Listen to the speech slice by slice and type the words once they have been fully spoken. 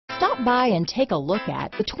Stop by and take a look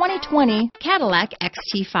at the 2020 Cadillac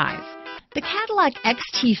XT5. The Cadillac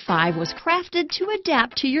XT5 was crafted to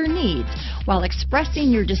adapt to your needs while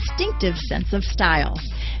expressing your distinctive sense of style.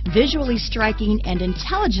 Visually striking and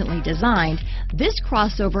intelligently designed, this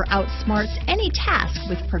crossover outsmarts any task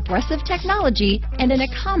with progressive technology and an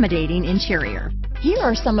accommodating interior. Here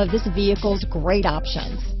are some of this vehicle's great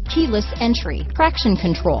options: keyless entry, traction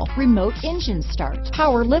control, remote engine start,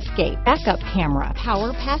 power liftgate, backup camera,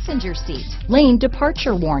 power passenger seat, lane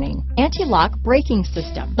departure warning, anti-lock braking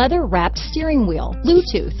system, leather-wrapped steering wheel,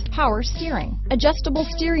 Bluetooth, power steering, adjustable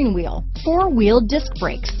steering wheel, four-wheel disc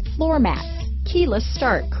brakes, floor mats, keyless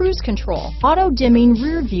start, cruise control, auto-dimming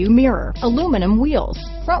rear view mirror, aluminum wheels,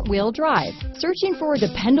 front wheel drive. Searching for a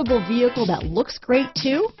dependable vehicle that looks great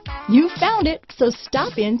too? You found it, so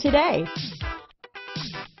stop in today.